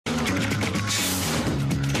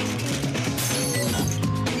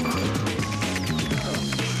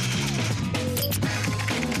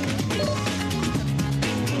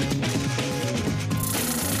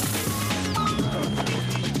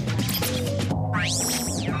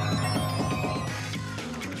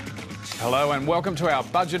Hello and welcome to our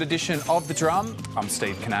budget edition of The Drum. I'm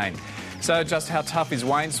Steve Cannane. So just how tough is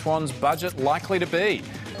Wayne Swan's budget likely to be?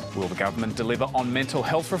 Will the government deliver on mental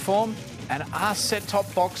health reform? And are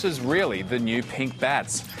set-top boxes really the new pink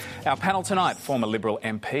bats? Our panel tonight, former Liberal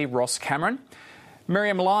MP Ross Cameron,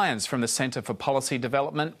 Miriam Lyons from the Centre for Policy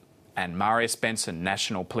Development, and Marius Benson,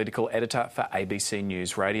 National Political Editor for ABC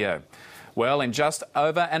News Radio. Well, in just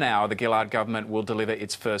over an hour, the Gillard government will deliver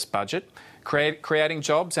its first budget. Creating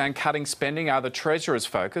jobs and cutting spending are the Treasurer's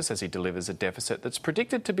focus as he delivers a deficit that's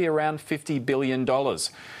predicted to be around $50 billion.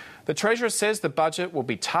 The Treasurer says the budget will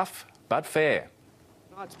be tough but fair.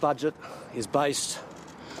 Tonight's budget is based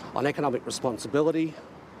on economic responsibility,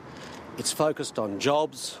 it's focused on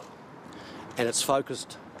jobs, and it's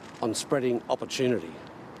focused on spreading opportunity.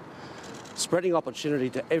 Spreading opportunity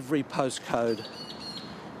to every postcode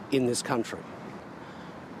in this country.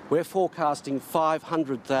 We're forecasting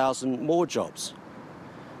 500,000 more jobs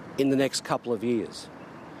in the next couple of years.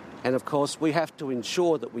 And of course, we have to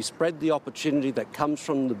ensure that we spread the opportunity that comes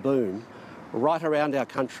from the boom right around our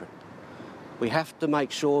country. We have to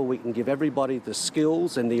make sure we can give everybody the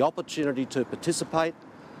skills and the opportunity to participate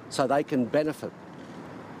so they can benefit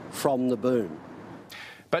from the boom.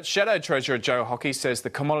 But Shadow Treasurer Joe Hockey says the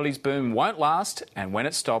commodities boom won't last, and when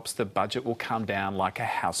it stops, the budget will come down like a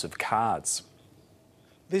house of cards.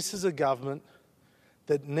 This is a government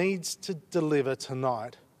that needs to deliver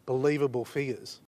tonight believable figures.